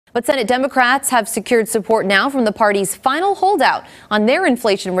But Senate Democrats have secured support now from the party's final holdout on their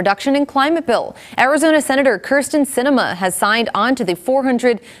inflation reduction and climate bill. Arizona Senator Kyrsten Sinema has signed on to the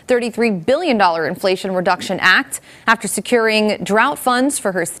 $433 billion Inflation Reduction Act after securing drought funds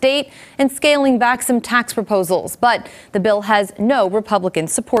for her state and scaling back some tax proposals. But the bill has no Republican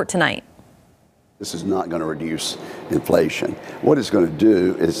support tonight. This is not going to reduce inflation. What it's going to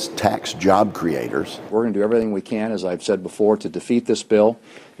do is tax job creators. We're going to do everything we can, as I've said before, to defeat this bill,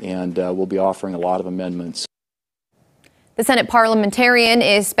 and we'll be offering a lot of amendments. The Senate parliamentarian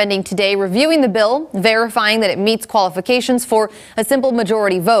is spending today reviewing the bill, verifying that it meets qualifications for a simple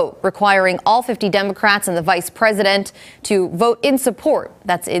majority vote, requiring all 50 Democrats and the vice president to vote in support.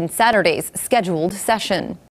 That's in Saturday's scheduled session.